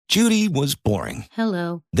Judy was boring.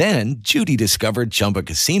 Hello. Then Judy discovered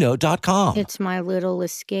ChumbaCasino.com. It's my little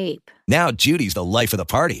escape. Now Judy's the life of the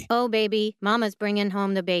party. Oh, baby, mama's bringing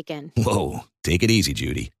home the bacon. Whoa, take it easy,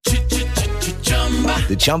 Judy.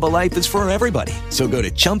 The Chumba life is for everybody. So go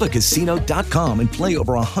to ChumbaCasino.com and play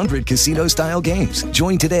over 100 casino-style games.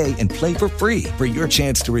 Join today and play for free for your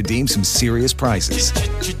chance to redeem some serious prizes.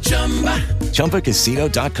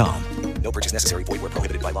 ChumbaCasino.com. No purchase necessary. Void where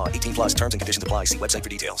prohibited by law. 18 plus terms and conditions apply. See website for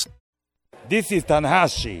details. This is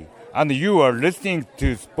Tanahashi, and you are listening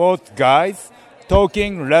to Sports Guys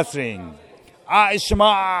Talking Wrestling.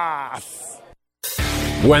 Aishimasu!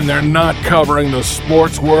 When they're not covering the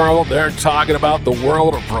sports world, they're talking about the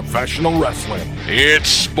world of professional wrestling. It's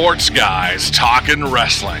Sports Guys Talking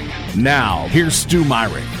Wrestling. Now, here's Stu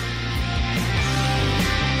Myrick.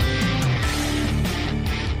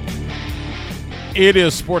 It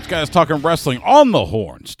is Sports Guys Talking Wrestling on the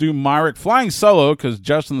Horn. Stu Myrick flying solo because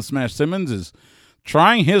Justin the Smash Simmons is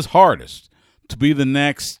trying his hardest to be the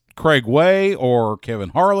next Craig Way or Kevin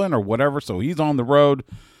Harlan or whatever, so he's on the road.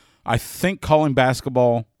 I think calling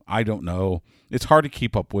basketball, I don't know. It's hard to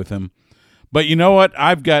keep up with him. But you know what?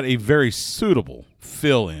 I've got a very suitable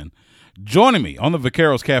fill-in. Joining me on the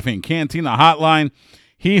Vaqueros Cafe and Cantina hotline,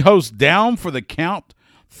 he hosts Down for the Count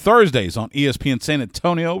Thursdays on ESPN San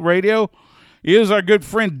Antonio Radio. He is our good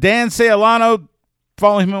friend Dan Sayalano.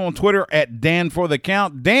 Follow him on Twitter at Dan for the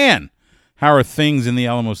Count. Dan, how are things in the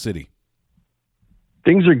Alamo City?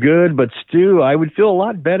 Things are good, but Stu, I would feel a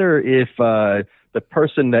lot better if the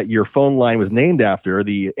person that your phone line was named after,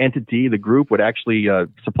 the entity, the group, would actually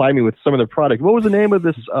supply me with some of their product. What was the name of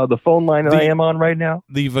this, the phone line that I am on right now?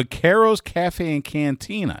 The Vaqueros Cafe and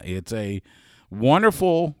Cantina. It's a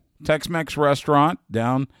wonderful Tex-Mex restaurant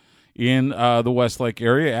down in the Westlake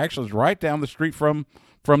area. Actually, it's right down the street from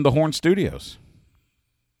the Horn Studios.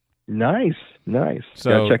 Nice. So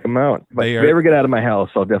gotta check them out. If they ever get out of my house,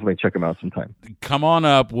 I'll definitely check them out sometime. Come on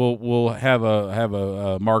up. We'll have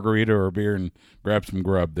a margarita or a beer and grab some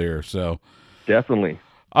grub there. So definitely.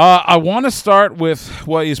 I want to start with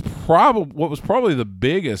what was probably the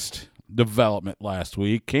biggest development last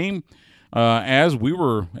week. Came as we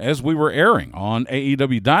were airing on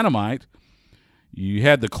AEW Dynamite. You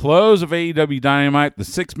had the close of AEW Dynamite, the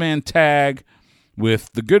 6-man tag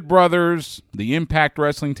with the Good Brothers, the Impact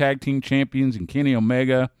Wrestling Tag Team Champions, and Kenny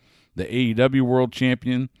Omega, the AEW World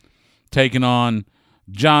Champion, taking on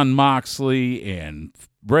Jon Moxley and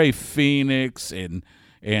Rey Fenix and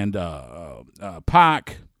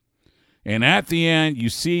Pac. And at the end, you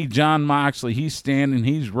see Jon Moxley. He's standing.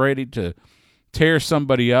 He's ready to tear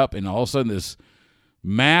somebody up, and all of a sudden this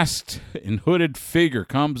masked and hooded figure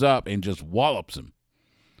comes up and just wallops him.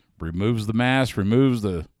 Removes the mask, removes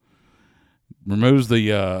the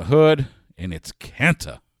hood, and it's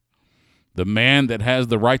Kenta, the man that has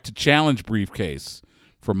the right to challenge briefcase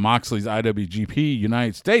for Moxley's IWGP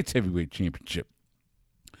United States Heavyweight Championship.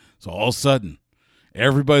 So all of a sudden,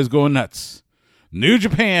 everybody's going nuts. New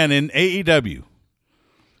Japan and AEW.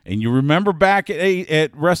 And you remember back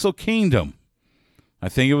at Wrestle Kingdom, I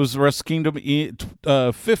think it was Wrestle Kingdom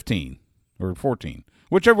 15 or 14,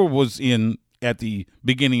 whichever was in at the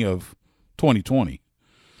beginning of 2020.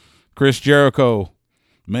 Chris Jericho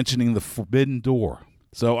mentioning the Forbidden Door.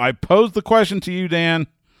 So I posed the question to you, Dan.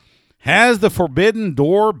 Has the Forbidden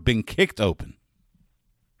Door been kicked open?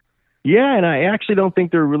 Yeah, and I actually don't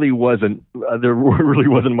think there really wasn't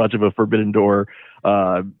much of a Forbidden Door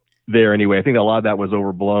there anyway. I think a lot of that was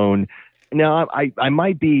overblown. Now, I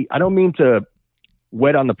might be, I don't mean to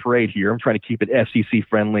wet on the parade here. I'm trying to keep it FCC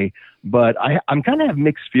friendly, but I'm kind of have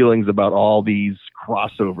mixed feelings about all these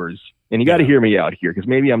crossovers. And you got to hear me out here, because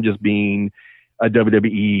maybe I'm just being a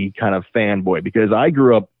WWE kind of fanboy, because I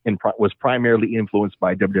grew up and was primarily influenced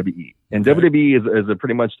by WWE, and WWE is a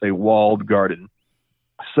pretty much a walled garden.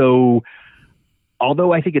 So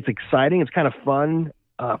although I think it's exciting, it's kind of fun,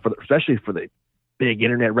 especially for the big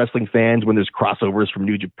internet wrestling fans, when there's crossovers from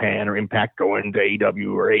New Japan or Impact going to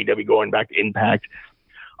AEW or AEW going back to Impact.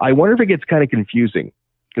 I wonder if it gets kind of confusing,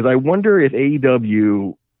 because I wonder if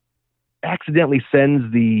AEW accidentally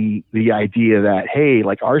sends the idea that, hey,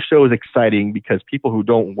 like, our show is exciting because people who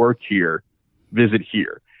don't work here visit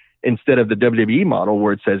here, instead of the WWE model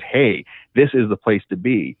where it says, hey, this is the place to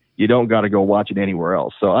be. You don't got to go watch it anywhere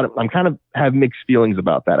else. So I'm kind of have mixed feelings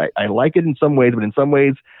about that. I like it in some ways, but in some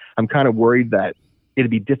ways I'm kind of worried that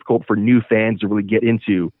it'd be difficult for new fans to really get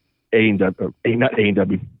into not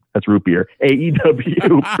AEW, that's root beer,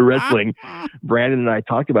 AEW wrestling. Brandon and I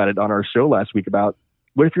talked about it on our show last week about,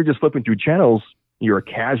 what if you're just flipping through channels, you're a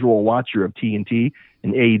casual watcher of TNT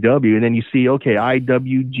and AEW, and then you see, okay,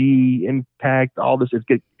 IWG, Impact, all this,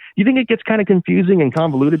 you think it gets kind of confusing and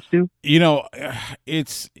convoluted, Stu?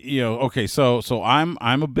 It's okay. So I'm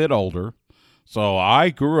a bit older, so I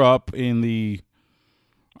grew up in the.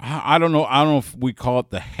 I don't know if we call it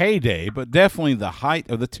the heyday, but definitely the height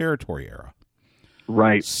of the territory era.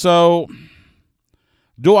 Right. So,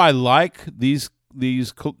 do I like these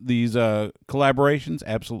collaborations?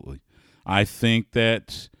 Absolutely. I think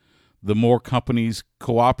that the more companies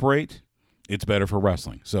cooperate, it's better for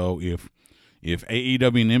wrestling. So if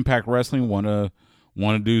AEW and Impact Wrestling want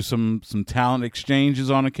to do some talent exchanges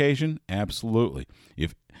on occasion, absolutely.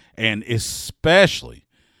 And especially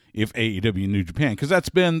if AEW and New Japan, because that's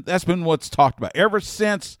been what's talked about ever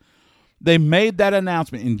since they made that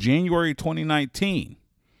announcement in January 2019.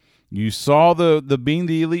 You saw the Being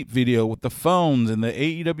the Elite video with the phones and the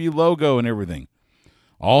AEW logo and everything.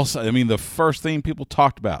 Also, I mean, the first thing people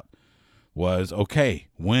talked about was, okay,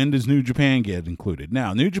 when does New Japan get included?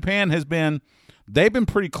 Now, New Japan they've been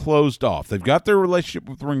pretty closed off. They've got their relationship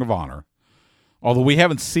with Ring of Honor, although we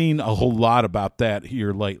haven't seen a whole lot about that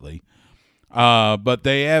here lately. But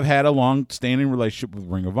they have had a long-standing relationship with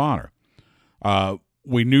Ring of Honor.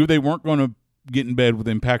 We knew they weren't going to get in bed with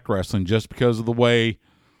Impact Wrestling just because of the way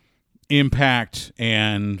Impact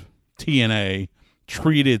and TNA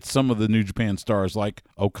treated some of the New Japan stars like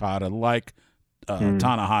Okada, like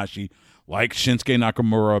Tanahashi, like Shinsuke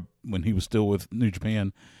Nakamura when he was still with New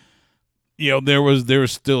Japan. There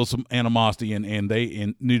was still some animosity,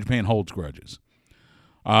 and New Japan holds grudges.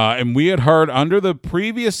 And we had heard under the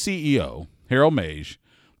previous CEO, Harold Meij,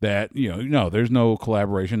 that there's no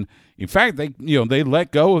collaboration. In fact, they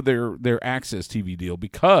let go of their Access TV deal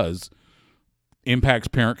because Impact's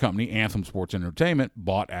parent company, Anthem Sports Entertainment,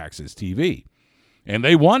 bought Access TV, and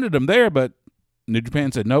they wanted them there, but New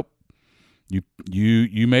Japan said, nope.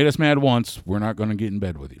 You made us mad once. We're not going to get in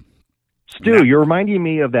bed with you. Stu, you're reminding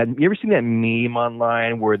me of that. You ever seen that meme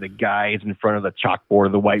online where the guy is in front of the chalkboard or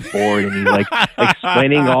the whiteboard and he's like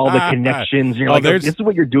explaining all the connections? And you're like, this is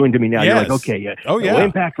what you're doing to me now. Yes. You're like, okay, yeah. Oh, yeah. Well,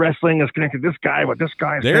 Impact Wrestling is connected to this guy, but this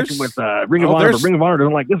guy is connected with Ring of Honor, but Ring of Honor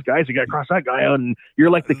doesn't like this guy, so you got to cross that guy out. And you're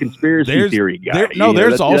like the conspiracy theory guy.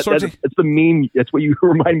 There's all sorts of. It's the meme. That's what you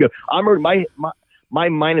remind me of. My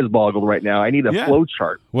mind is boggled right now. I need a flow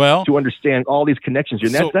chart to understand all these connections.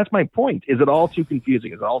 And that's my point. Is it all too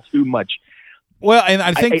confusing? Is it all too much? Well, and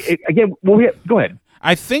I think go ahead.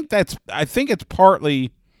 I think it's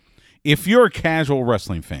partly if you're a casual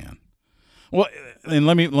wrestling fan. Well, and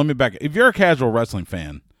let me back. If you're a casual wrestling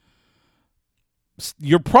fan,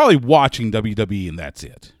 you're probably watching WWE and that's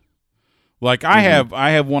it. Like I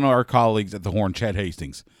have one of our colleagues at the Horn, Chad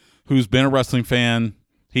Hastings, who's been a wrestling fan.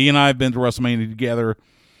 He and I have been to WrestleMania together.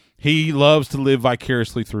 He loves to live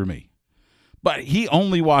vicariously through me. But he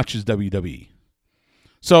only watches WWE.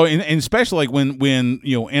 So, and especially like when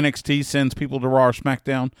NXT sends people to Raw or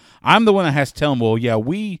SmackDown, I'm the one that has to tell him, well, yeah,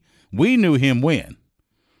 we knew him when.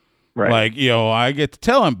 Right. Like, I get to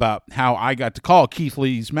tell him about how I got to call Keith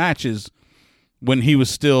Lee's matches when he was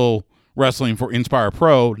still wrestling for Inspire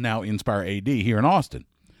Pro, now Inspire AD here in Austin.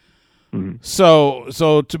 Mm-hmm.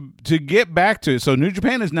 So to get back to it, so New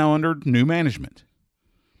Japan is now under new management.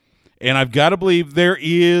 And I've got to believe there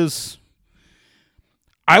is,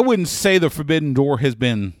 I wouldn't say the forbidden door has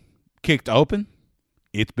been kicked open.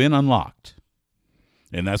 It's been unlocked.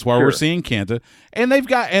 And that's why we're seeing Kenta. And they've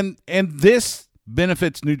got, and this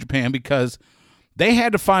benefits New Japan because they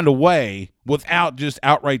had to find a way without just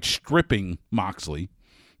outright stripping Moxley.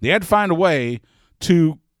 They had to find a way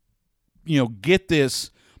to, get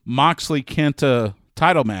this Moxley Kenta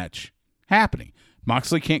title match happening.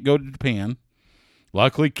 Moxley can't go to Japan.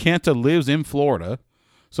 Luckily, Kenta lives in Florida,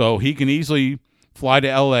 so he can easily fly to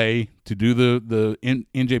LA to do the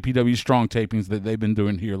NJPW Strong tapings that they've been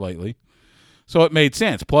doing here lately. So it made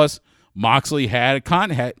sense. Plus, Moxley had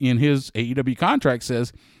in his AEW contract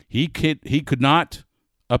says he could not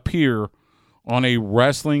appear on a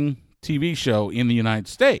wrestling TV show in the United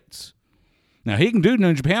States. Now, he can do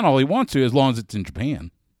New Japan all he wants to as long as it's in Japan.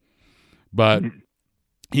 But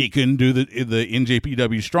he couldn't do the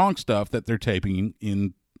NJPW Strong stuff that they're taping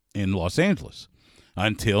in Los Angeles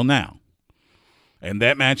until now. And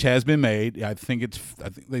that match has been made. I think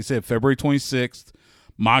they said February 26th.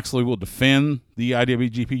 Moxley will defend the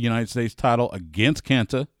IWGP United States title against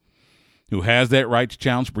Kenta, who has that right to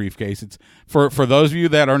challenge briefcase. It's for those of you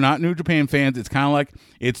that are not New Japan fans, it's kind of like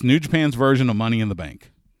it's New Japan's version of Money in the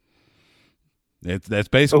Bank. That's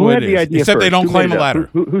basically what it is. Except they don't claim a ladder.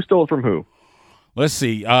 Who stole it from who? Let's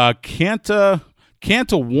see. Kenta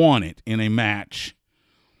won it in a match.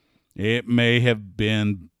 It may have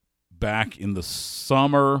been back in the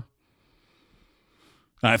summer.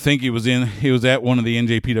 I think he was at one of the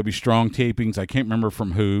NJPW Strong tapings. I can't remember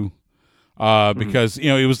from who, because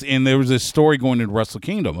there was this story going into Wrestle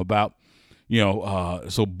Kingdom about,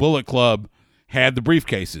 so Bullet Club had the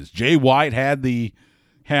briefcases. Jay White had the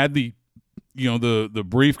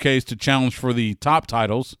briefcase to challenge for the top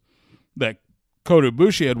titles that Kota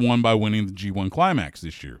Ibushi had won by winning the G1 Climax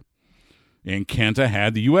this year, and Kenta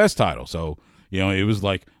had the U.S. title. So it was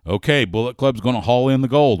like, okay, Bullet Club's going to haul in the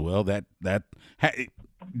gold. Well,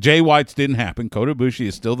 Jay White's didn't happen. Kota Ibushi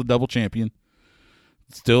is still the double champion,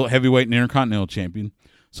 still heavyweight and intercontinental champion.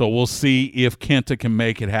 So we'll see if Kenta can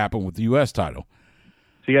make it happen with the U.S. title.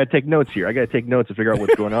 So you got to take notes here. I got to take notes to figure out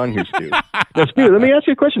what's going on here, Stu. Now, Stu, let me ask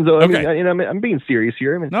you a question, though. Okay. I'm being serious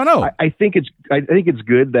here. No. I think it's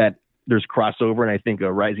good that there's crossover, and I think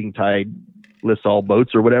a rising tide lifts all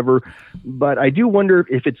boats or whatever. But I do wonder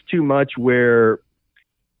if it's too much where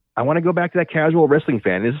I want to go back to that casual wrestling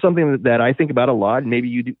fan. This is something that I think about a lot. Maybe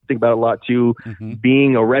you do think about a lot too. Mm-hmm.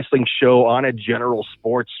 Being a wrestling show on a general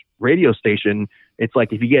sports radio station, it's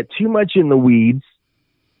like if you get too much in the weeds,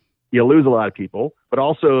 you'll lose a lot of people. But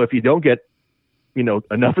also, if you don't get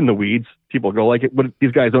enough in the weeds, people go like, "But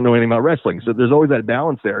these guys don't know anything about wrestling." So there's always that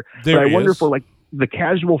balance there. But I wonder for like the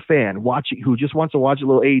casual fan who just wants to watch a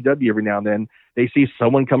little AEW every now and then, they see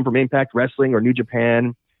someone come from Impact Wrestling or New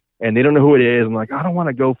Japan, and they don't know who it is. I'm like, I don't want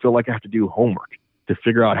to go feel like I have to do homework to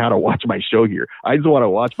figure out how to watch my show here. I just want to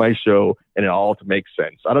watch my show and it all to make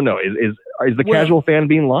sense. I don't know. Is the casual fan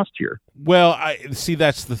being lost here? Well, I see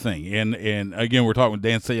that's the thing. And again, we're talking with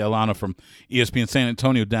Dan Sayalana from ESPN San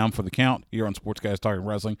Antonio, Down for the Count here on Sports Guys Talking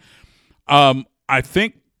Wrestling. I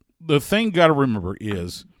think the thing you got to remember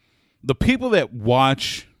is the people that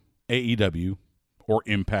watch AEW or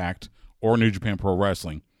Impact or New Japan Pro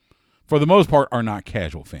Wrestling, for the most part, are not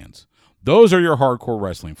casual fans. Those are your hardcore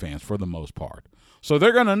wrestling fans for the most part. So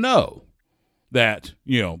they're going to know that,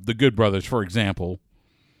 the Good Brothers, for example,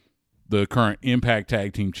 the current Impact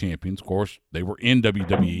Tag Team Champions, of course, they were in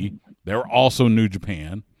WWE. They were also New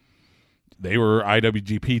Japan. They were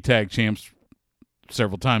IWGP Tag Champs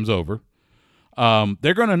several times over.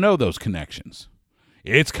 They're going to know those connections.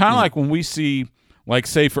 It's kind of like when we see, like,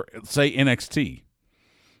 say NXT,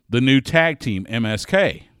 the new tag team,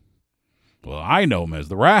 MSK. Well, I know them as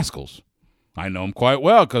the Rascals. I know them quite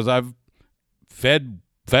well because I've fed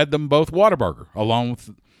them both Whataburger, along with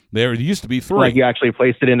there used to be 3. Like you actually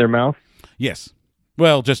placed it in their mouth? Yes.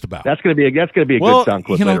 Well, just about. That's going to be a good sound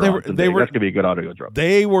clip. That's going to be a good audio drop.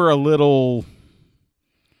 They were a little.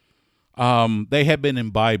 They had been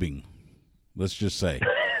imbibing. Let's just say.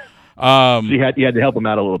 So you had to help them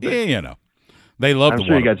out a little bit. Yeah, they love. I'm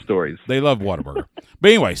sure you got stories. They love Whataburger. But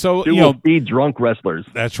anyway, so feed drunk wrestlers.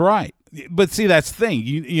 That's right. But see, that's the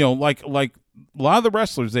thing. Like a lot of the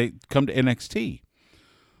wrestlers, they come to NXT.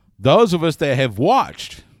 Those of us that have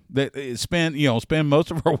watched, that spend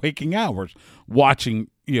most of our waking hours watching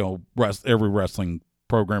every wrestling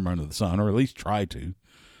program under the sun, or at least try to,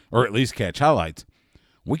 or at least catch highlights.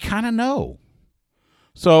 We kind of know.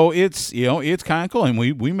 So it's kind of cool, and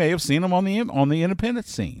we may have seen them on the independent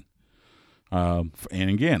scene. And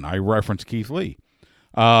again, I reference Keith Lee.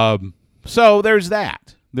 So there's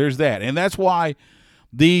that, and that's why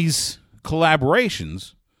these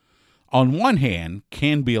collaborations, on one hand,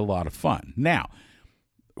 can be a lot of fun. Now,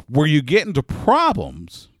 where you get into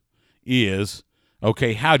problems is,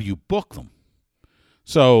 okay, how do you book them?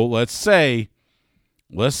 So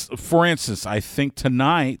for instance, I think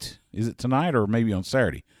tonight, is it tonight or maybe on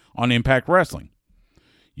Saturday, on Impact Wrestling,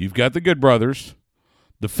 you've got the Good Brothers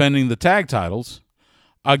defending the tag titles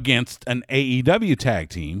against an AEW tag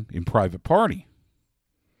team in Private Party.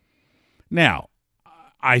 Now,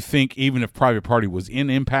 I think even if Private Party was in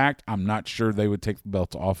Impact, I'm not sure they would take the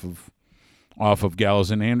belts off of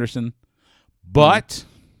Gallows and Anderson. But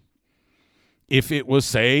if it was,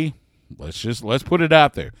 say, let's put it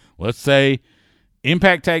out there. Let's say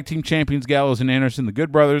Impact Tag Team Champions Gallows and Anderson, the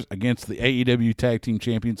Good Brothers, against the AEW Tag Team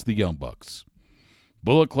Champions, the Young Bucks.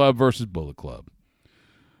 Bullet Club versus Bullet Club.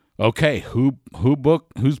 Okay,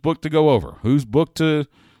 who's booked to go over? Who's booked to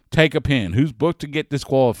take a pin? Who's booked to get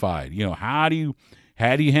disqualified? How do you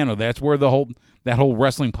handle that? That's where that whole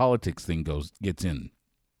wrestling politics thing gets in.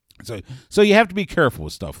 So you have to be careful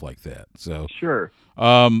with stuff like that. So sure.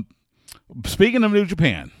 Speaking of New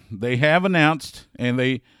Japan, they have announced, and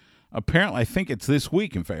they apparently, I think it's this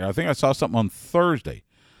week. In fact, I think I saw something on Thursday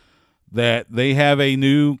that they have a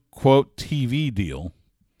new quote TV deal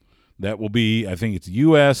that will be, I think it's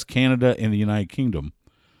U.S., Canada, and the United Kingdom.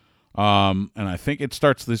 And I think it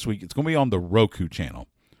starts this week. It's going to be on the Roku channel.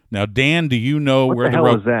 Now, Dan, do you know where the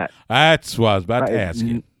hell is that? That's what I was about to ask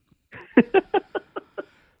you.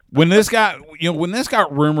 when this got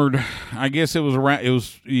rumored, I guess it was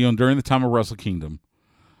during the time of Wrestle Kingdom,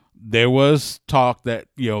 there was talk that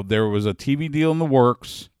there was a TV deal in the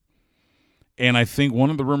works, and I think one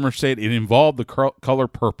of the rumors said it involved the color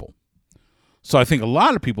purple. So I think a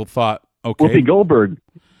lot of people thought, okay, Whoopi Goldberg.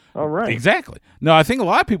 All right, exactly. No, I think a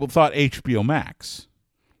lot of people thought HBO Max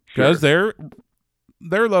because their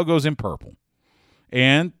logo's in purple,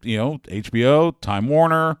 and HBO, Time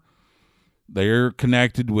Warner. They're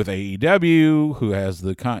connected with AEW, who has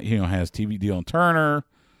has TV deal in Turner,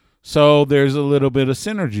 so there's a little bit of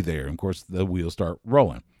synergy there. And of course, the wheels start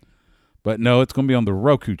rolling. But no, it's going to be on the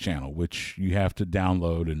Roku channel, which you have to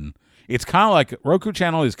download, and it's kind of like Roku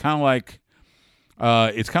channel is kind of like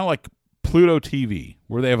Pluto TV,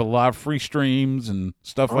 where they have a lot of free streams and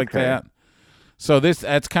stuff like that. So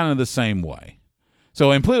that's kind of the same way.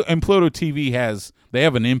 So and Pluto TV they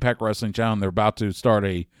have an Impact Wrestling channel, and they're about to start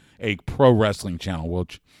a pro wrestling channel,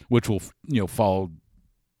 which will follow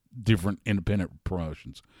different independent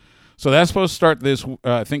promotions. So that's supposed to start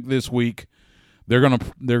I think this week. They're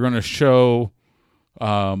gonna show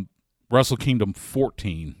Wrestle Kingdom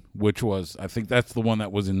 14, which was, I think that's the one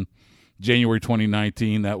that was in January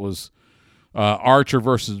 2019. That was Archer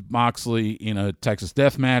versus Moxley in a Texas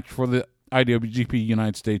Death Match for the IWGP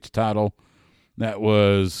United States title. That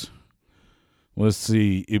was, let's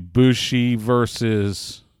see, Ibushi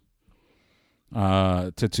versus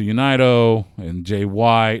Tetsuya Naito and Jay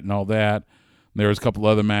White and all that. There was a couple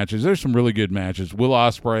other matches. There's some really good matches. Will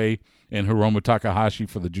Ospreay and Hiromu Takahashi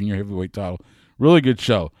for the junior heavyweight title. Really good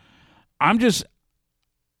show. I'm just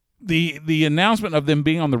the announcement of them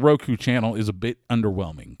being on the Roku channel is a bit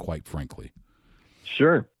underwhelming, quite frankly.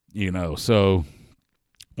 Sure. So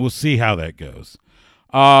we'll see how that goes.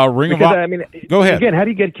 Ring of Honor. Go ahead. Again, how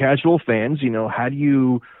do you get casual fans? How do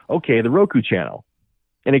you the Roku channel?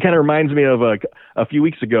 And it kind of reminds me of a few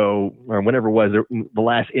weeks ago, or whenever it was, the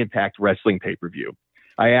last Impact Wrestling pay-per-view.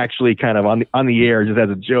 I actually kind of on the air, just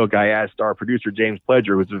as a joke, I asked our producer, James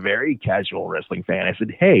Pledger, who's a very casual wrestling fan, I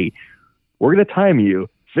said, hey, we're going to time you.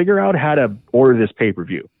 Figure out how to order this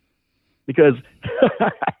pay-per-view. Because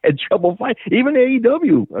I had trouble finding, even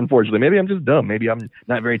AEW, unfortunately. Maybe I'm just dumb. Maybe I'm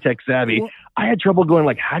not very tech savvy. I had trouble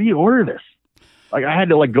going, how do you order this? I had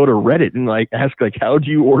to, go to Reddit and, ask, how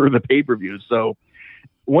do you order the pay-per-view? So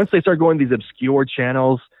once they start going to these obscure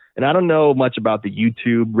channels, and I don't know much about the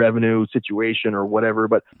YouTube revenue situation or whatever,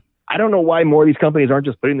 but I don't know why more of these companies aren't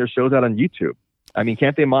just putting their shows out on YouTube. I mean,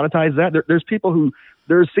 can't they monetize that? There's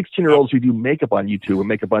 16-year-olds who do makeup on YouTube and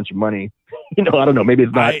make a bunch of money. I don't know. Maybe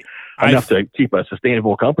it's not enough to keep a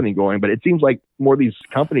sustainable company going, but it seems like more of these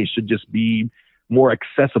companies should just be more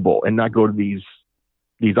accessible and not go to these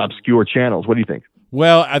obscure channels. What do you think?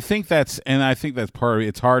 Well, I think that's part of it.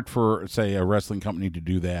 It's hard for, say, a wrestling company to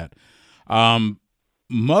do that.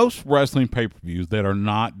 Most wrestling pay-per-views that are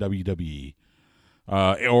not WWE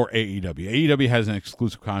or AEW. AEW has an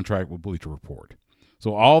exclusive contract with Bleacher Report.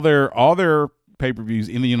 So all their pay-per-views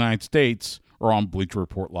in the United States are on Bleacher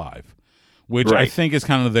Report Live, which right. I think is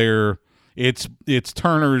kind of it's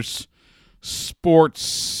Turner's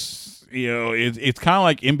sports, it's kind of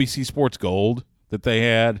like NBC Sports Gold that they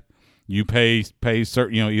had. You pay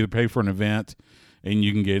certain, either pay for an event and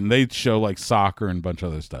you can get, and they show soccer and a bunch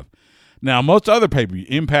of other stuff. Now, most other pay-per-view,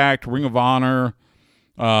 Impact, Ring of Honor,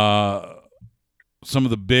 some of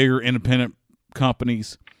the bigger independent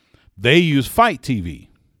companies, they use Fight TV,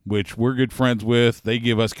 which we're good friends with. They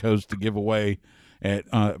give us codes to give away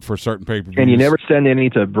for certain pay-per-views. And you never send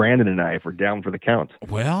any to Brandon and I if we're down for the count.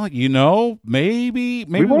 Well, maybe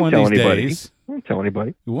one of these days. We won't tell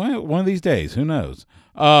anybody. One of these days, who knows?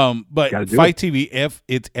 But Fight TV,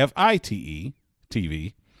 it's FITE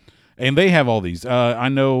TV, and they have all these. I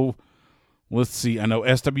know. Let's see. I know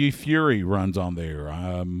SW Fury runs on there.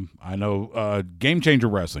 I know Game Changer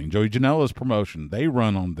Wrestling, Joey Janela's promotion. They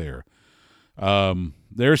run on there.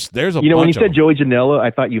 There's a bunch when you said Joey Janela,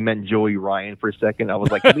 I thought you meant Joey Ryan for a second. I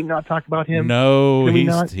was like, can we not talk about him? No,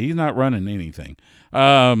 he's not running anything.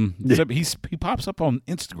 Except he pops up on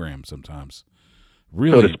Instagram sometimes.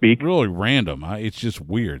 Really, so to speak. Really random. It's just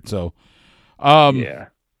weird. So, yeah.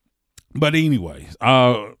 But anyway,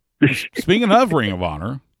 speaking of Ring of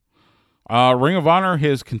Honor, Ring of Honor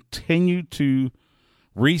has continued to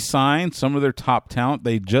re-sign some of their top talent.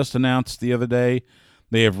 They just announced the other day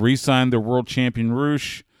they have re-signed their world champion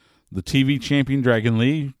Rush, the TV champion Dragon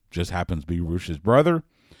Lee, just happens to be Rush's brother,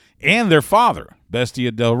 and their father,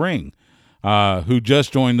 Bestia Del Ring, who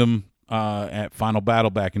just joined them at Final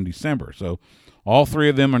Battle back in December. So all three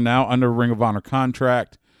of them are now under Ring of Honor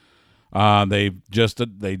contract. They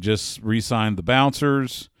just re-signed the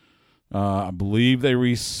Bouncers. I believe they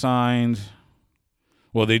re-signed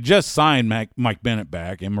Well, they just signed Mike Bennett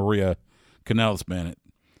back and Maria Kanellis Bennett,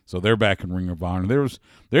 so they're back in Ring of Honor.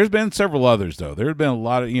 There's been several others though. There's been a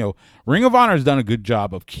lot of Ring of Honor has done a good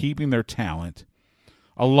job of keeping their talent.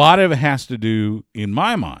 A lot of it has to do, in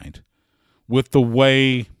my mind, with the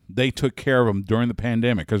way they took care of them during the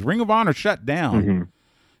pandemic. Because Ring of Honor shut down,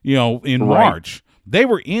 in March. They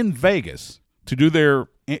were in Vegas to do their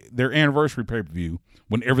anniversary pay-per-view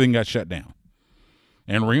when everything got shut down.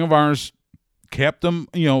 And Ring of Honor's kept them,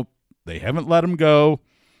 they haven't let them go.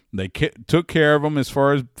 They took care of them as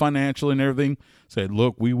far as financially and everything. Said,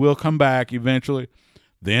 look, we will come back eventually.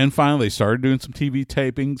 Then finally they started doing some TV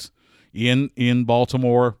tapings in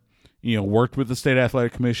Baltimore, worked with the State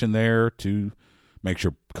Athletic Commission there to make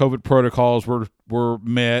sure COVID protocols were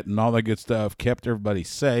met and all that good stuff, kept everybody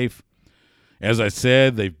safe. As I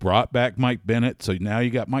said, they've brought back Mike Bennett, so now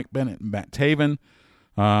you got Mike Bennett and Matt Taven.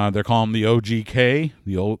 They're calling him the OGK,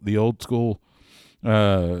 the old school.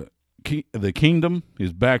 The Kingdom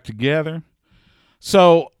is back together.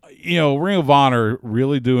 So, Ring of Honor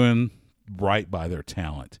really doing right by their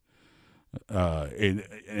talent. And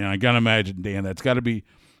I got to imagine, Dan, that's got to be,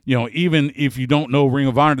 even if you don't know Ring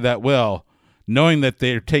of Honor that well, knowing that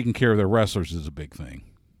they're taking care of their wrestlers is a big thing.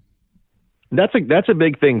 That's a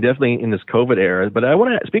big thing, definitely in this COVID era. But I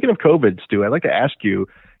want to, speaking of COVID, Stu, I'd like to ask you,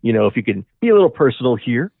 if you can be a little personal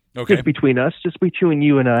here, just between us, just between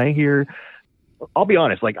you and I here. I'll be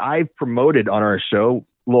honest, I've promoted on our show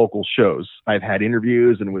local shows. I've had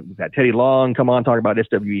interviews, and we've had Teddy Long come on talk about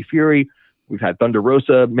SWE Fury. We've had Thunder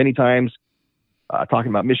Rosa many times talking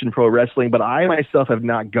about Mission Pro Wrestling, but I myself have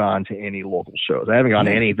not gone to any local shows. I haven't gone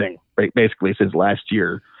to anything basically since last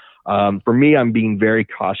year. For me, I'm being very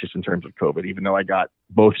cautious in terms of COVID, even though I got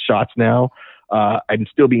both shots now. I'm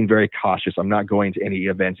still being very cautious. I'm not going to any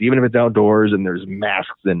events, even if it's outdoors and there's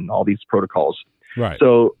masks and all these protocols. Right.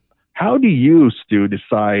 So how do you, Stu,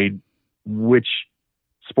 decide which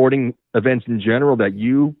sporting events in general that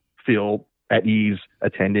you feel at ease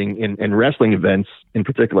attending and wrestling events in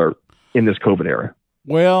particular in this COVID era?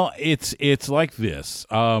 Well, it's like this.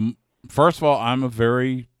 First of all, I'm a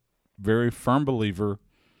very, very firm believer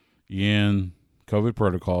in COVID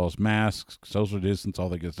protocols, masks, social distance, all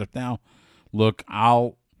that good stuff. Now, look,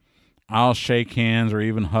 I'll shake hands or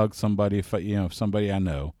even hug somebody if somebody I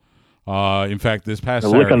know. In fact, this past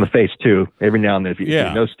Saturday, look on the face too, every now and then. If you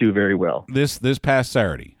know Stu very well. This past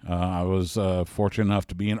Saturday, I was fortunate enough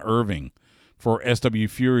to be in Irving for SW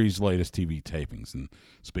Fury's latest TV tapings. And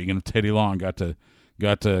speaking of Teddy Long, got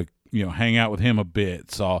to hang out with him a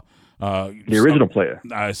bit. Saw the original player.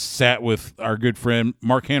 I sat with our good friend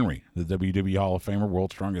Mark Henry, the WWE Hall of Famer,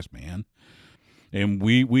 World's Strongest Man. And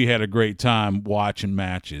we had a great time watching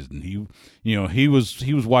matches. And he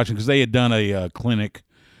was watching because they had done a clinic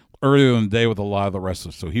earlier in the day with a lot of the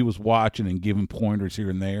wrestlers. So he was watching and giving pointers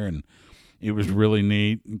here and there, and it was really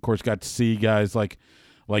neat. And of course, got to see guys like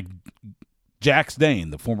Jax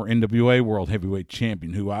Dane, the former NWA World Heavyweight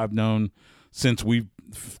Champion, who I've known since we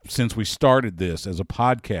started this as a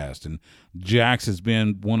podcast. And Jax has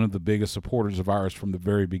been one of the biggest supporters of ours from the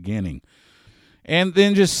very beginning. And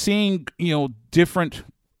then just seeing, different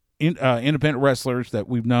independent wrestlers that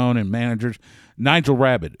we've known and managers. Nigel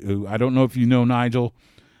Rabbit, who I don't know if you know Nigel.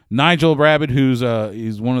 Nigel Rabbit, who's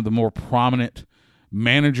is one of the more prominent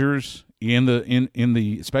managers in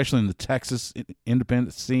the especially in the Texas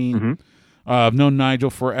independent scene. Mm-hmm. I've known Nigel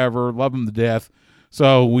forever, love him to death.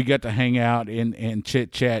 So we got to hang out and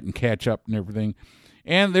chit chat and catch up and everything.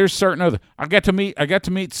 And there's certain other. I got to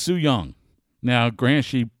meet Sue Young. Now,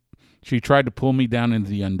 granted, she tried to pull me down into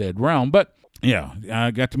the undead realm, but yeah,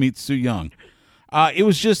 I got to meet Sue Young. It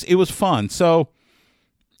was fun. So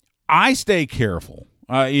I stay careful.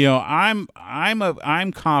 I'm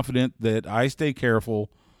confident that I stay careful.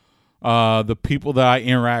 The people that I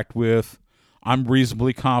interact with, I'm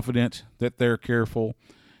reasonably confident that they're careful.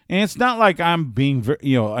 And it's not like I'm being,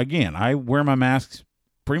 again, I wear my masks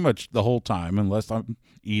pretty much the whole time unless I'm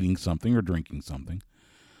eating something or drinking something.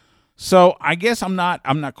 So I guess I'm not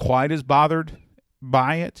quite as bothered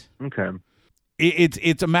by it. Okay.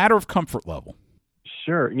 It's a matter of comfort level.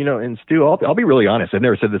 Sure. And Stu, I'll be really honest. I've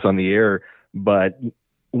never said this on the air, but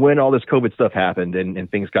when all this COVID stuff happened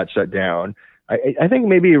and things got shut down, I think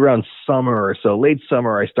maybe around summer or so, late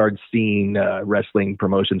summer, I started seeing wrestling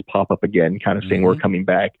promotions pop up again, kind of saying we're coming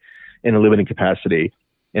back in a limited capacity.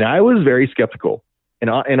 And I was very skeptical. And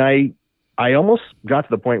I almost got to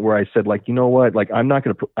the point where I said, you know what, I'm not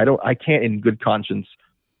going to, I can't in good conscience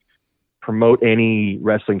promote any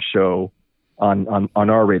wrestling show on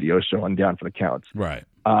our radio show on Down for the Count. Right.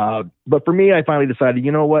 But for me, I finally decided,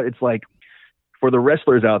 you know what, it's for the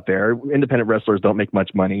wrestlers out there, independent wrestlers don't make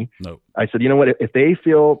much money. Nope. I said, you know what? If they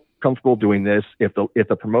feel comfortable doing this, if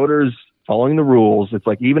the promoter's following the rules, it's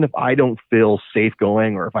like, even if I don't feel safe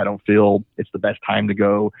going, or if I don't feel it's the best time to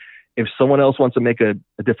go, if someone else wants to make a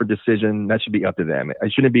different decision, that should be up to them. I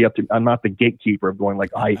shouldn't be up to, I'm not the gatekeeper of going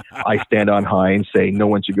like, I stand on high and say no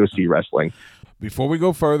one should go see wrestling. Before we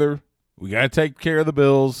go further, we got to take care of the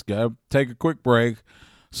bills, got to take a quick break.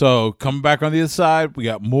 So coming back on the other side, we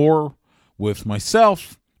got more with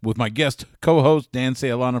myself, with my guest co-host, Dan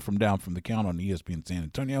Sayalana from Down from the Count on ESPN San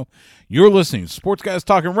Antonio. You're listening to Sports Guys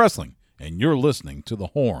Talking Wrestling, and you're listening to The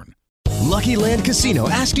Horn. Lucky Land Casino,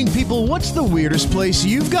 asking people, what's the weirdest place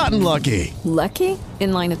you've gotten lucky? Lucky?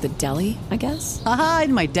 In line at the deli, I guess? Aha,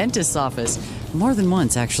 in my dentist's office. More than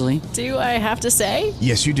once, actually. Do I have to say?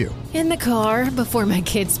 Yes, you do. In the car before my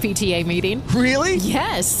kids' PTA meeting. Really?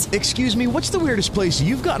 Yes. Excuse me, what's the weirdest place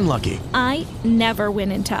you've gotten lucky? I never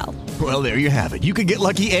win and tell. Well, there you have it. You can get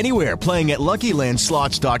lucky anywhere, playing at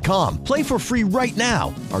LuckyLandSlots.com. Play for free right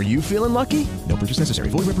now. Are you feeling lucky? No purchase necessary.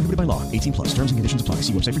 Void where prohibited by law. 18 plus. Terms and conditions apply.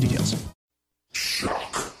 See website for details.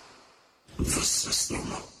 Shock the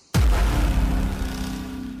system.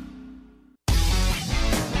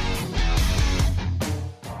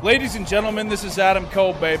 Ladies and gentlemen, this is Adam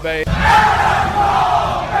Cole, baby.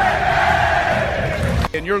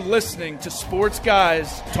 And you're listening to Sports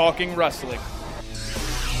Guys Talking Wrestling.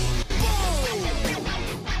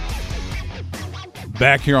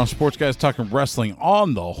 Back here on Sports Guys Talking Wrestling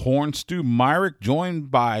on the Horn, Stu Myrick, joined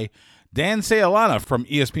by Dan Sayalana from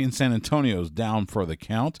ESPN San Antonio's Down for the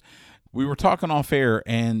Count. We were talking off air,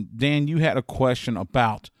 and Dan, you had a question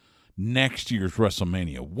about next year's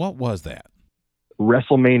WrestleMania. What was that?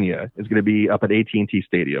 WrestleMania is going to be up at AT&T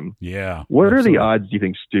Stadium. Yeah. What absolutely. are the odds, do you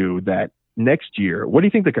think, Stu, that next year, what do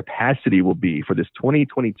you think the capacity will be for this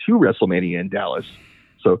 2022 WrestleMania in Dallas?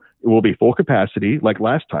 So it will be full capacity like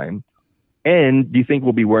last time. And do you think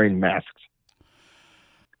we'll be wearing masks?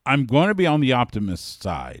 I'm going to be on the optimist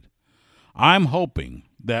side. I'm hoping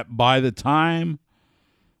that by the time,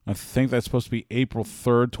 I think that's supposed to be April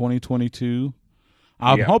 3rd, 2022,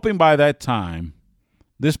 I'm hoping by that time,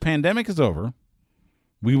 this pandemic is over.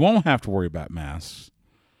 We won't have to worry about masks.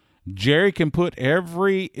 Jerry can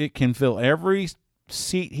fill every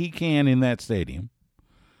seat he can in that stadium.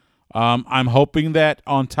 I'm hoping that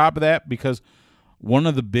on top of that, because one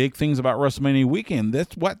of the big things about WrestleMania weekend,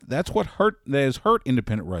 that's what has hurt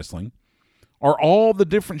independent wrestling, are all the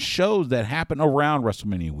different shows that happen around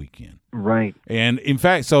WrestleMania weekend. Right. And in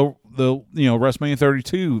fact, so WrestleMania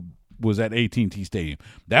 32 was at AT&T Stadium.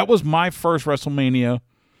 That was my first WrestleMania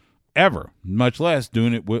ever, much less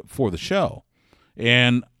doing it for the show.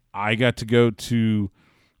 And I got to go to,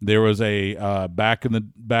 there was a back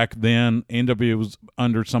then NWA was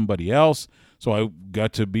under somebody else, so I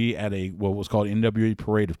got to be at what was called NWA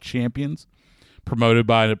Parade of Champions, promoted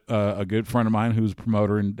by a good friend of mine who's a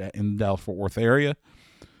promoter in the Dallas-Fort Worth area.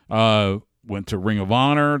 Went to Ring of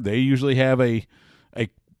Honor. They usually have a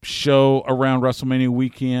show around WrestleMania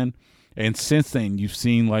weekend, and since then you've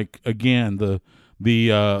seen, like, again, the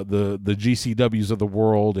GCWs of the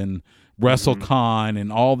world and WrestleCon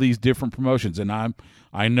and all these different promotions. And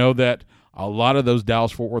I know that a lot of those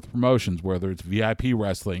Dallas-Fort Worth promotions, whether it's VIP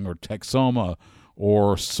Wrestling or Texoma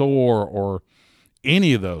or SOAR or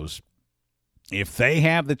any of those, if they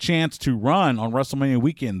have the chance to run on WrestleMania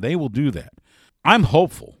weekend, they will do that. I'm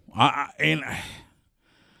hopeful. I mean,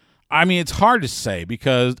 it's hard to say,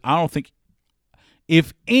 because I don't think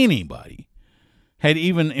if anybody had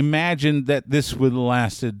even imagined that this would have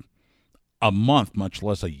lasted a month, much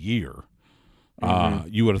less a year,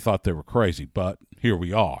 you would have thought they were crazy. But here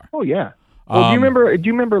we are. Oh, yeah. Well, do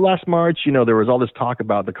you remember last March, there was all this talk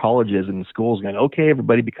about the colleges and schools going, okay,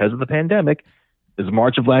 everybody, because of the pandemic, this is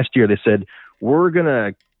March of last year, they said, we're going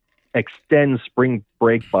to extend spring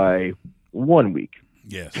break by 1 week.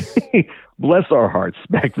 Yes. Bless our hearts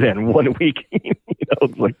back then, 1 week.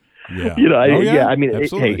 It's like, I mean,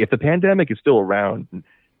 hey, if the pandemic is still around,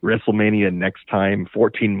 WrestleMania next time,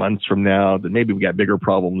 14 months from now, then maybe we got bigger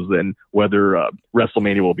problems than whether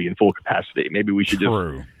WrestleMania will be in full capacity. Maybe we should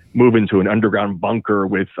just move into an underground bunker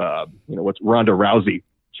with, what's Ronda Rousey.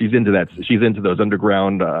 She's into that. She's into those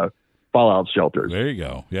underground fallout shelters. There you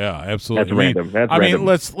go. Yeah, absolutely. That's random. That's random. Mean,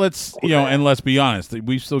 let's and let's be honest.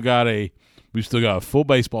 We've still got a full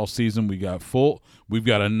baseball season. We've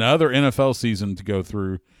got another NFL season to go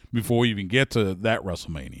through before we even get to that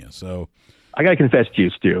WrestleMania. So I got to confess to you,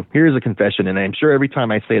 Stu. Here's a confession, and I'm sure every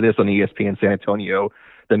time I say this on ESPN San Antonio,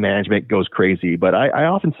 the management goes crazy. But I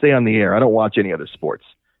often say on the air, I don't watch any other sports.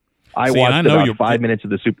 I watched about 5 minutes of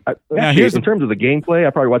the Super Bowl. In terms of the gameplay, I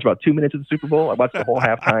probably watched about 2 minutes of the Super Bowl. I watched the whole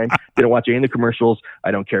halftime. Didn't watch any of the commercials.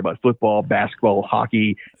 I don't care about football, basketball,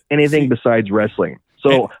 hockey, anything besides wrestling.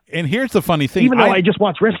 So, and here's the funny thing: even though I just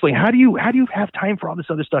watch wrestling, how do you have time for all this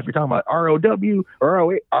other stuff? You're talking about ROW,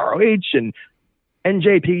 ROH, and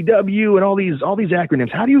NJPW, and all these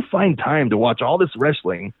acronyms. How do you find time to watch all this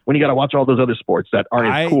wrestling when you got to watch all those other sports that aren't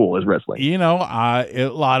as cool as wrestling? A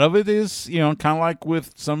lot of it is, kind of like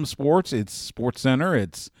with some sports, it's Sports Center.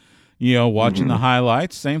 It's, watching the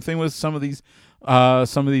highlights. Same thing with some of these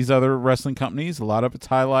other wrestling companies. A lot of it's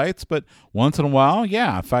highlights, but once in a while,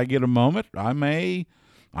 if I get a moment, I may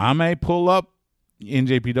pull up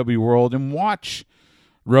NJPW World and watch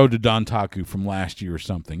Road to Dontaku from last year or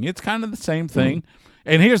something. It's kind of the same thing.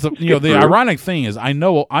 And here's the ironic thing is I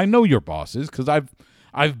know your bosses because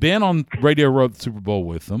I've been on Radio Road Super Bowl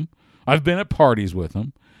with them. I've been at parties with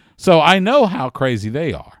them, so I know how crazy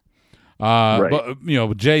they are.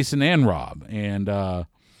 But Jason and Rob and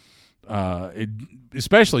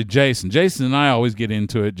especially Jason. Jason and I always get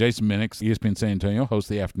into it. Jason Minix, ESPN San Antonio, hosts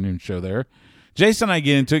the afternoon show there. Jason and I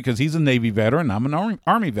get into it because he's a Navy veteran. I'm an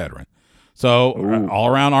Army veteran. So all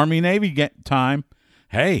around Army-Navy time,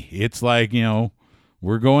 hey, it's like,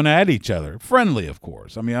 we're going at each other. Friendly, of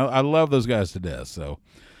course. I mean, I love those guys to death. So,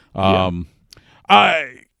 by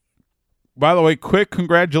the way, quick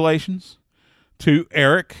congratulations to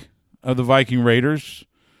Eric of the Viking Raiders.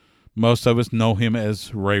 Most of us know him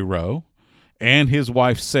as Ray Rowe, and his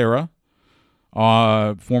wife, Sarah,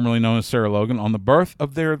 formerly known as Sarah Logan, on the birth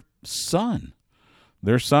of their son.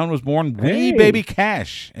 Their son was born wee baby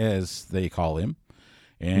Cash, as they call him.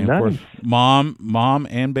 And, of course, mom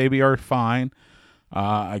and baby are fine.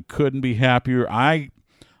 I couldn't be happier.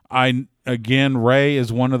 Again, Ray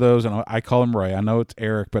is one of those, and I call him Ray. I know it's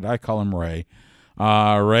Eric, but I call him Ray.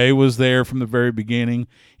 Ray was there from the very beginning.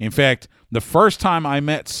 In fact, the first time I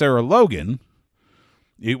met Sarah Logan,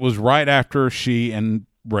 it was right after she and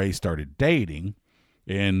Ray started dating,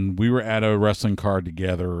 and we were at a wrestling card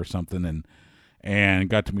together or something, and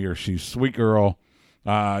got to meet her. She's a sweet girl.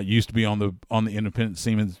 Used to be on the Independent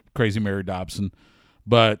Seaman's Crazy Mary Dobson,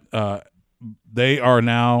 but they are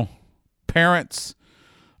now parents,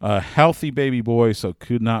 a healthy baby boy. So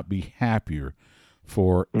could not be happier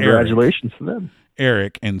for congratulations to them,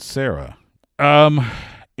 Eric and Sarah.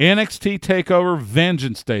 NXT TakeOver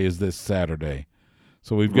Vengeance Day is this Saturday,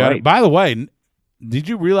 so we've got it. By the way, did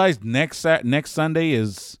you realize next Sunday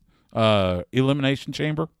is Elimination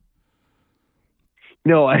Chamber?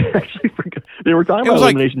 No, I actually forgot. They were talking about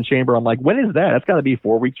Elimination Chamber. I'm like, when is that? That's got to be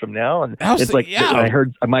 4 weeks from now. And it's like, I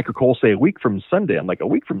heard Michael Cole say a week from Sunday. I'm like, a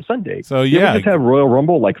week from Sunday. So Did we just have Royal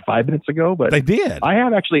Rumble like 5 minutes ago? But they did. I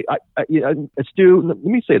have actually. Stu, let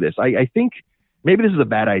me say this. I think maybe this is a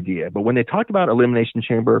bad idea, but when they talked about Elimination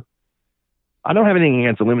Chamber, I don't have anything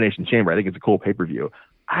against Elimination Chamber. I think it's a cool pay-per-view.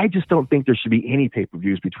 I just don't think there should be any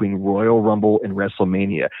pay-per-views between Royal Rumble and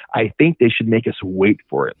WrestleMania. I think they should make us wait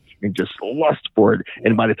for it and just lust for it.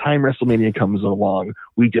 And by the time WrestleMania comes along,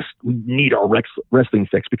 we need our wrestling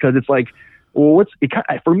fix, because it's like, well,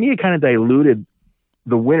 for me, it kind of diluted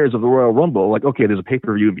the winners of the Royal Rumble. Like, okay, there's a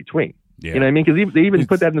pay-per-view in between. Yeah. You know what I mean? Because they even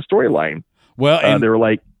put that in the storyline. Well, they were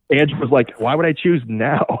like, Edge was like, why would I choose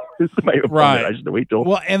now? Right. I should wait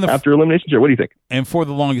till after Elimination Chamber. What do you think? And for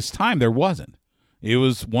the longest time, there wasn't. It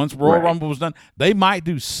was once Royal Rumble was done, they might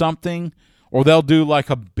do something, or they'll do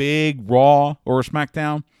like a big Raw or a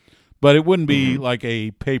SmackDown, but it wouldn't be like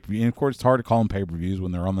a pay-per-view. And of course, it's hard to call them pay-per-views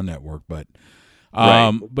when they're on the network. But,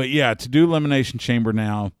 but yeah, to do Elimination Chamber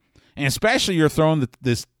now, and especially you're throwing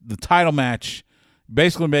the title match,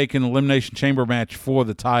 basically making an Elimination Chamber match for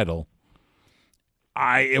the title.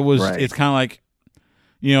 It's kind of like,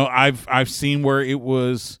 I've seen where it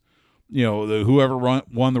was, whoever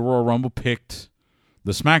won the Royal Rumble picked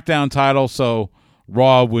the SmackDown title, so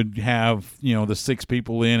Raw would have, the 6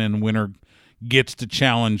 people in, and winner gets to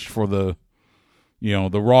challenge for the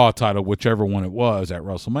Raw title, whichever one it was at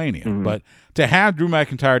WrestleMania. But to have Drew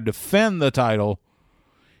McIntyre defend the title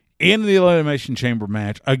in the Elimination Chamber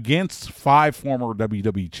match against 5 former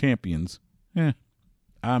WWE champions,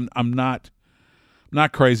 I'm not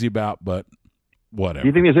crazy about, but whatever. Do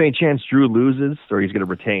you think there's any chance Drew loses, or he's going to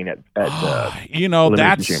retain at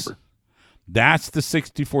Elimination Chamber? That's the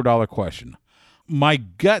 $64 question. My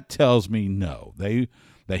gut tells me no.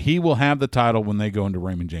 That he will have the title when they go into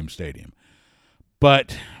Raymond James Stadium.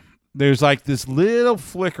 But there's like this little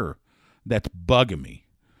flicker that's bugging me,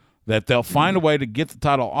 that they'll find a way to get the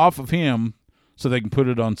title off of him so they can put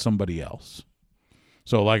it on somebody else.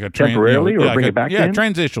 So like a temporarily, or bring it back to him?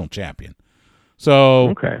 Transitional champion.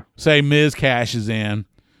 So say Miz cashes in,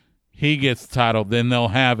 he gets the title, then they'll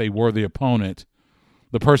have a worthy opponent,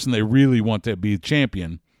 the person they really want to be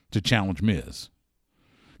champion, to challenge Miz.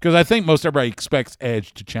 Because I think most everybody expects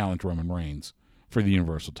Edge to challenge Roman Reigns for the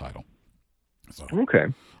Universal title. So, okay.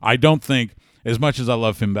 I don't think, as much as I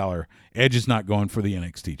love Finn Balor, Edge is not going for the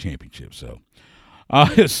NXT Championship. So,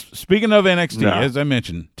 speaking of NXT, as I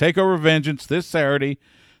mentioned, TakeOver Vengeance this Saturday,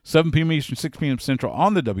 7 p.m. Eastern, 6 p.m. Central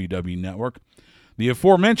on the WWE Network. The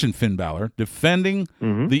aforementioned Finn Balor defending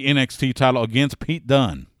the NXT title against Pete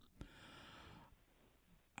Dunne.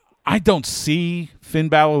 I don't see Finn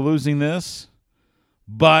Balor losing this,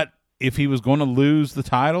 but if he was going to lose the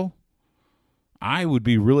title, I would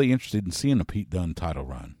be really interested in seeing a Pete Dunne title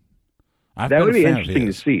run. That would be interesting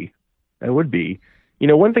to see. That would be. You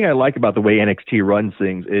know, one thing I like about the way NXT runs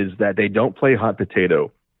things is that they don't play hot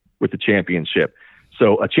potato with the championship.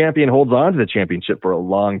 So a champion holds on to the championship for a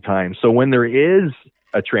long time. So when there is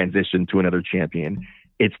a transition to another champion,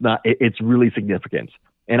 it's really significant.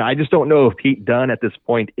 And I just don't know if Pete Dunne at this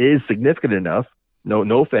point is significant enough.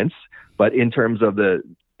 No offense, but in terms of the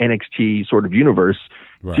NXT sort of universe,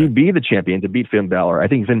 to be the champion, to beat Finn Balor. I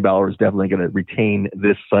think Finn Balor is definitely going to retain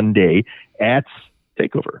this Sunday at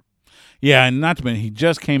TakeOver. Yeah, and not to mention, he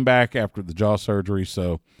just came back after the jaw surgery,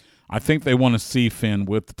 so I think they want to see Finn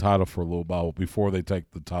with the title for a little while before they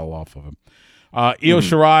take the title off of him. Io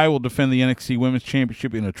Shirai will defend the NXT Women's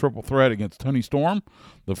Championship in a triple threat against Toni Storm,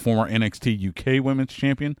 the former NXT UK Women's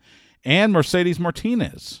Champion, and Mercedes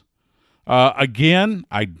Martinez. Again,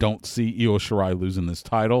 I don't see Io Shirai losing this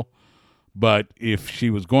title, but if she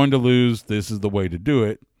was going to lose, this is the way to do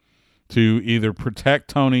it, to either protect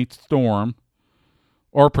Toni Storm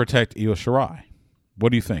or protect Io Shirai.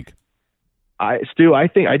 What do you think? Stu, I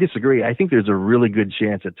disagree. I think there's a really good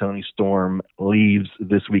chance that Toni Storm leaves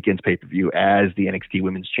this weekend's pay-per-view as the NXT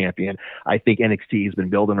Women's Champion. I think NXT has been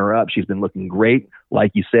building her up. She's been looking great.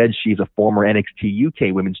 Like you said, she's a former NXT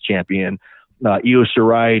UK Women's Champion. Io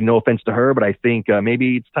Shirai, no offense to her, but I think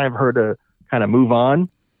maybe it's time for her to kind of move on,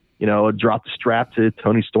 drop the strap to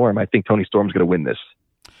Toni Storm. I think Toni Storm's going to win this.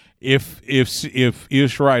 If Io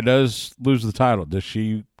Shirai does lose the title, does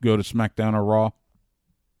she go to SmackDown or Raw?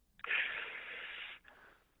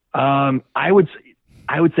 I would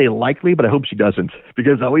say likely, but I hope she doesn't,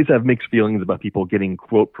 because I always have mixed feelings about people getting,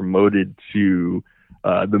 quote, promoted to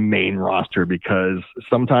the main roster, because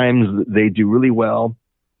sometimes they do really well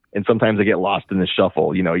and sometimes they get lost in the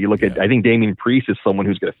shuffle. You look at, I think Damian Priest is someone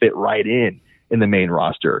who's going to fit right in the main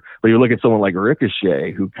roster, but you look at someone like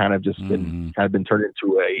Ricochet, who kind of just been turned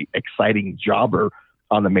into a exciting jobber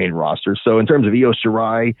on the main roster. So in terms of Io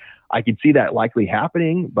Shirai, I could see that likely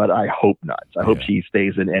happening, but I hope not. I hope she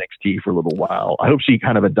stays in NXT for a little while. I hope she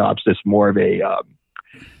kind of adopts this more of a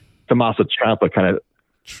Tommaso Ciampa kind of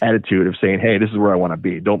attitude of saying, hey, this is where I want to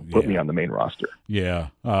be. Don't put me on the main roster. Yeah.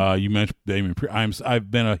 You mentioned Damian Priest. I've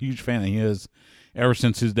been a huge fan of his ever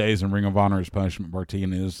since his days in Ring of Honor as Punishment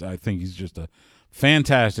Martinez. I think he's just a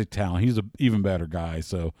fantastic talent. He's an even better guy,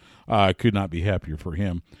 so I could not be happier for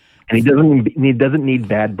him. And he doesn't need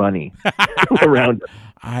Bad Bunny around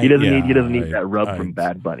him. He doesn't need that rub from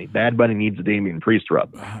Bad Bunny. Bad Bunny needs a Damian Priest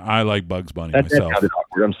rub. I like Bugs Bunny myself. That sounded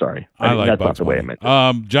awkward. I'm sorry. I like that's Bugs not the way I meant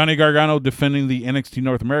it. Johnny Gargano defending the NXT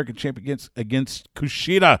North American champion against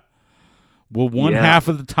Kushida. Will one half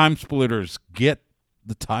of the Time Splitters get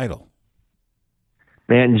the title?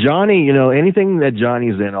 Man, Johnny, anything that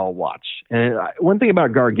Johnny's in, I'll watch. And one thing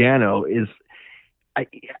about Gargano is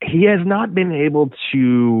he has not been able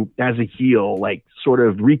to, as a heel, like sort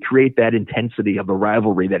of recreate that intensity of the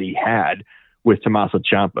rivalry that he had with Tommaso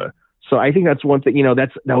Ciampa. So I think that's one thing,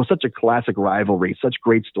 that was such a classic rivalry, such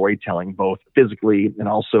great storytelling, both physically and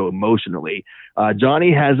also emotionally.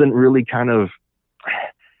 Johnny hasn't really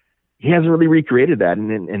recreated that.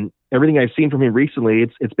 And everything I've seen from him recently,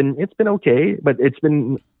 it's been okay, but it's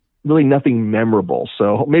been really nothing memorable.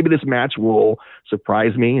 So maybe this match will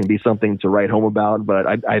surprise me and be something to write home about, but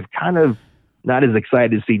I've kind of not as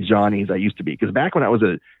excited to see Johnny as I used to be. Because back when I was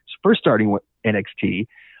first starting with NXT,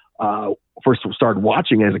 first started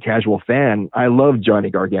watching as a casual fan, I loved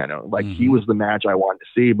Johnny Gargano. Like he was the match I wanted to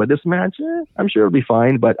see, but this match, I'm sure it'll be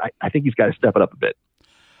fine, but I think he's got to step it up a bit.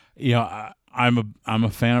 I'm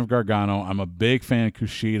a fan of Gargano. I'm a big fan of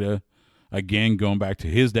Kushida. Again, going back to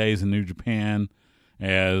his days in New Japan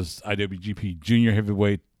as IWGP Junior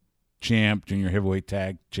Heavyweight Champ, Junior Heavyweight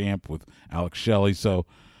Tag Champ with Alex Shelley. So,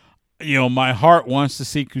 my heart wants to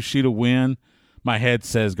see Kushida win. My head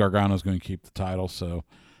says Gargano's going to keep the title. So,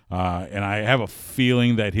 and I have a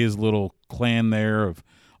feeling that his little clan there of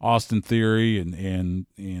Austin Theory and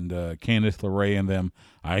Candice LeRae and them,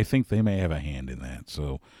 I think they may have a hand in that.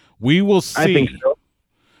 So we will see. I think so.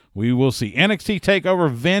 We will see NXT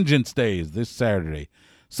TakeOver Vengeance Days this Saturday,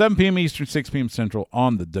 7 p.m. Eastern, 6 p.m. Central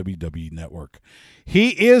on the WWE Network. He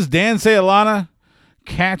is Dan Sayalana.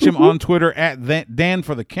 Catch him on Twitter at Dan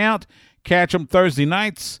for the Count. Catch him Thursday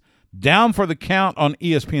nights, Down for the Count on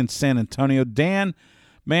ESPN San Antonio. Dan,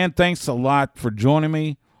 man, thanks a lot for joining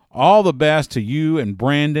me. All the best to you and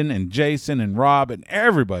Brandon and Jason and Rob and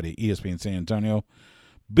everybody at ESPN San Antonio.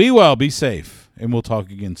 Be well, be safe, and we'll talk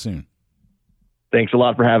again soon. Thanks a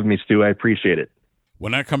lot for having me, Stu. I appreciate it.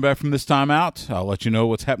 When I come back from this timeout, I'll let you know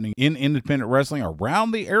what's happening in independent wrestling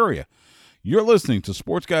around the area. You're listening to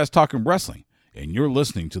Sports Guys Talking Wrestling, and you're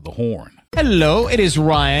listening to The Horn. Hello, it is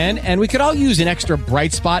Ryan, and we could all use an extra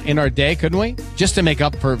bright spot in our day, couldn't we? Just to make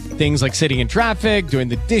up for things like sitting in traffic, doing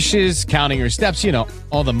the dishes, counting your steps, you know,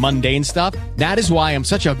 all the mundane stuff. That is why I'm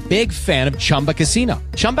such a big fan of Chumba Casino.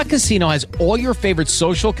 Chumba Casino has all your favorite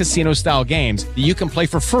social casino-style games that you can play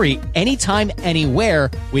for free anytime, anywhere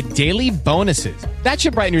with daily bonuses. That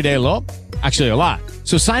should brighten your day a little. Actually, a lot.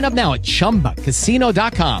 So sign up now at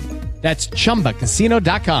ChumbaCasino.com. That's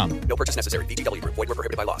ChumbaCasino.com. No purchase necessary. VGW Group. Void where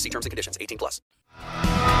prohibited by law. See terms and conditions. 18+.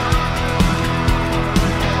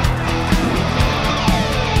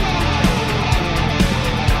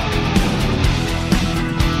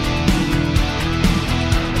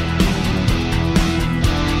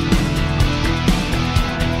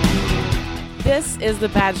 This is the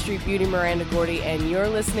Bad Street Beauty, Miranda Gordy, and you're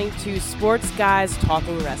listening to Sports Guys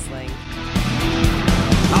Talking Wrestling.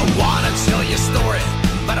 I wanna tell you a story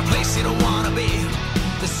about a place you don't wanna be.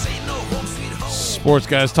 This ain't no home sweet home. Sports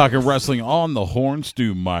Guys Talking Wrestling on the Horn.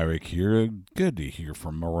 Stu Myrick here. Good to hear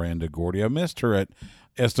from Miranda Gordy. I missed her at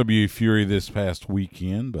SW Fury this past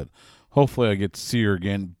weekend, but hopefully I get to see her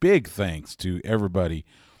again. Big thanks to everybody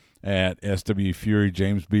at SW Fury,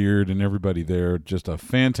 James Beard, and everybody there. Just a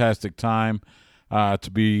fantastic time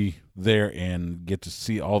to be there and get to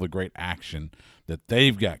see all the great action that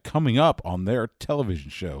they've got coming up on their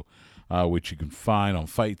television show, which you can find on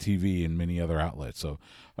Fight TV and many other outlets. So,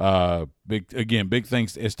 big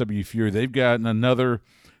thanks to SW Fury. They've got another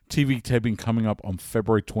TV taping coming up on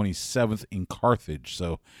February 27th in Carthage.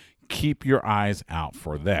 So keep your eyes out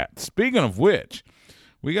for that. Speaking of which,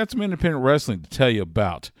 we got some independent wrestling to tell you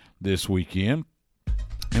about this weekend,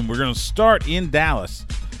 and we're going to start in Dallas.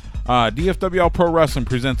 DFW All Pro Wrestling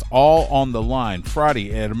presents All on the Line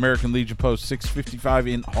Friday at American Legion Post 655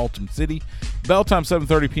 in Haltom City. Bell time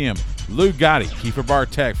 7:30 p.m. Lou Gotti, Kiefer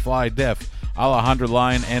Bartek, Fly Def, Alejandro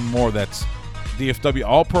Lyon, and more. That's DFW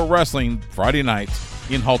All Pro Wrestling Friday night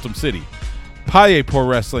in Haltom City. Paye Pro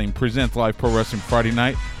Wrestling presents Live Pro Wrestling Friday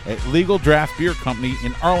night at Legal Draft Beer Company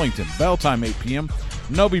in Arlington. Bell time 8 p.m.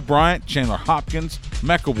 Nobi Bryant, Chandler Hopkins,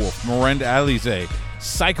 Mecha Wolf, Miranda Alize,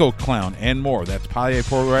 Psycho Clown, and more. That's Paye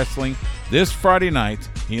Pro Wrestling this Friday night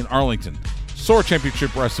in Arlington. SOAR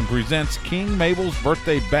Championship Wrestling presents King Mabel's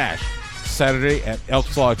Birthday Bash Saturday at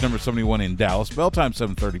Elks Lodge number 71 in Dallas. Bell time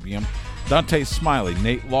 7:30 p.m. Dante Smiley,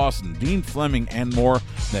 Nate Lawson, Dean Fleming, and more.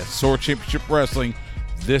 That's SOAR Championship Wrestling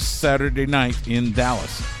this Saturday night in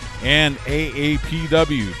Dallas. And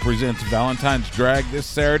AAPW presents Valentine's Drag this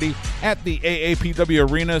Saturday at the AAPW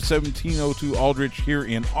Arena, 1702 Aldrich here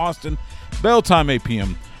in Austin. Bell time 8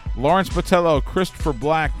 p.m. Lawrence Patello, Christopher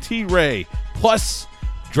Black, T-Ray, plus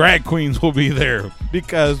drag queens will be there,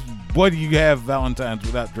 because what do you have Valentine's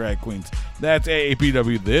without drag queens? That's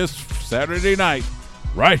AAPW this Saturday night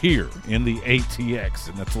right here in the ATX.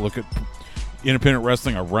 And that's a look at independent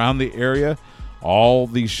wrestling around the area. All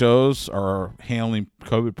these shows are handling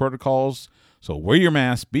COVID protocols, so wear your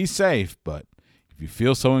mask, be safe, but if you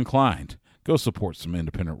feel so inclined, go support some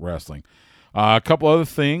independent wrestling. A couple other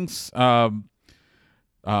things. Our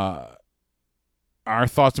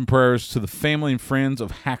thoughts and prayers to the family and friends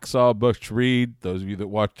of Hacksaw Butch Reed. Those of you that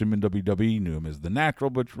watched him in WWE knew him as the Natural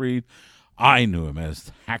Butch Reed. I knew him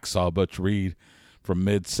as Hacksaw Butch Reed from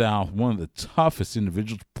Mid-South, one of the toughest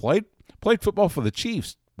individuals. Played football for the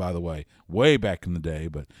Chiefs, by the way, way back in the day,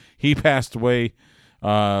 but he passed away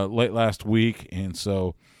late last week, and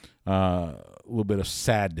so a little bit of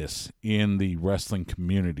sadness in the wrestling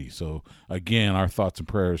community. So, again, our thoughts and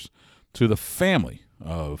prayers to the family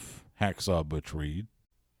of Hacksaw Butch Reed.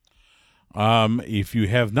 If you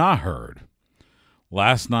have not heard,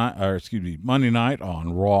 Monday night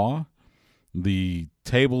on Raw, the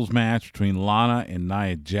tables match between Lana and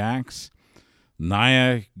Nia Jax.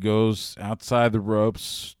 Nia goes outside the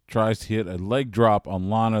ropes, tries to hit a leg drop on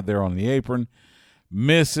Lana there on the apron,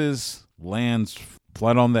 misses, lands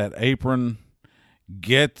flat on that apron,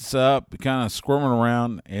 gets up, kind of squirming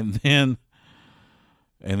around, and then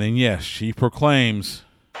yes, she proclaims,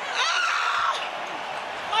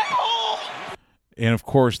 And, of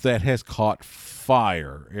course, that has caught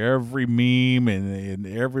fire. Every meme and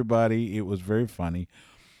everybody, it was very funny.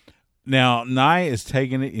 Now, Nia is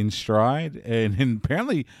taking it in stride, and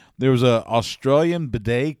apparently there was an Australian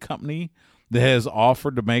bidet company that has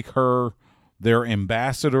offered to make her their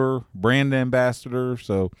ambassador, brand ambassador,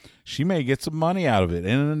 so she may get some money out of it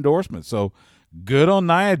and an endorsement. So good on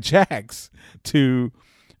Nia Jax to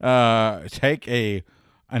take an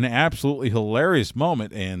absolutely hilarious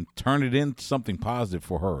moment and turn it into something positive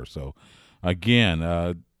for her. So again,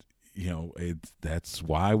 that's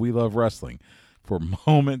why we love wrestling, for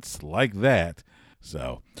moments like that.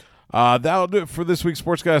 So that'll do it for this week's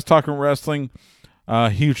Sports Guys Talking Wrestling.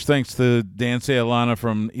 Huge thanks to Dan Sayalana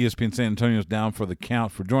from ESPN San Antonio's Down for the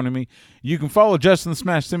Count for joining me. You can follow Justin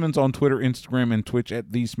Smash Simmons on Twitter, Instagram, and Twitch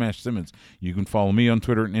at The Smash Simmons. You can follow me on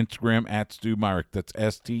Twitter and Instagram at Stu Myrick. That's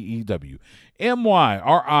STEWMYRICK.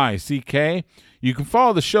 You can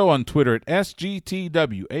follow the show on Twitter at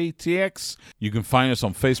SGTWATX. You can find us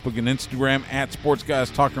on Facebook and Instagram at Sports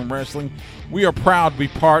Guys Talking Wrestling. We are proud to be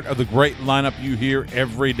part of the great lineup you hear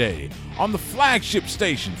every day. On the flagship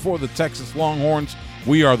station for the Texas Longhorns,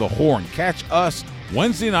 we are The Horn. Catch us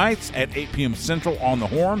Wednesday nights at 8 p.m. Central on The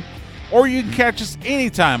Horn, or you can catch us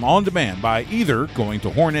anytime on demand by either going to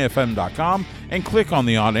hornfm.com and click on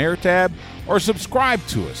the On Air tab, or subscribe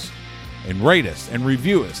to us and rate us and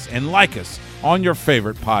review us and like us on your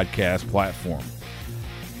favorite podcast platform.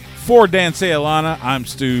 For Dan Sayalana, I'm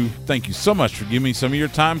Stu. Thank you so much for giving me some of your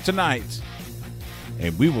time tonight,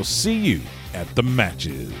 and we will see you at the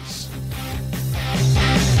matches.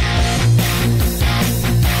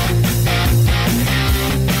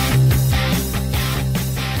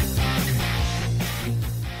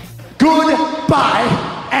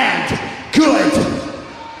 Goodbye and good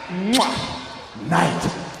night.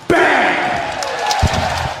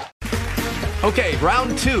 Bang! Okay,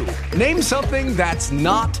 round two. Name something that's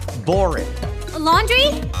not boring. A laundry?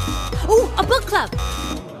 Ooh, a book club.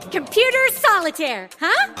 Computer solitaire,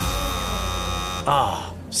 huh?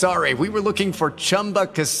 Ah, sorry, we were looking for Chumba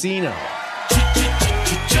Casino.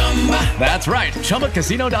 That's right,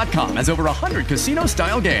 ChumbaCasino.com has over 100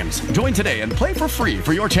 casino-style games. Join today and play for free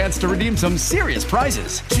for your chance to redeem some serious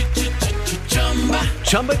prizes.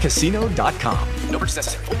 ChumbaCasino.com. No purchase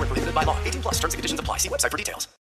necessary. Void where prohibited by law. 18+ terms and conditions apply. See website for details.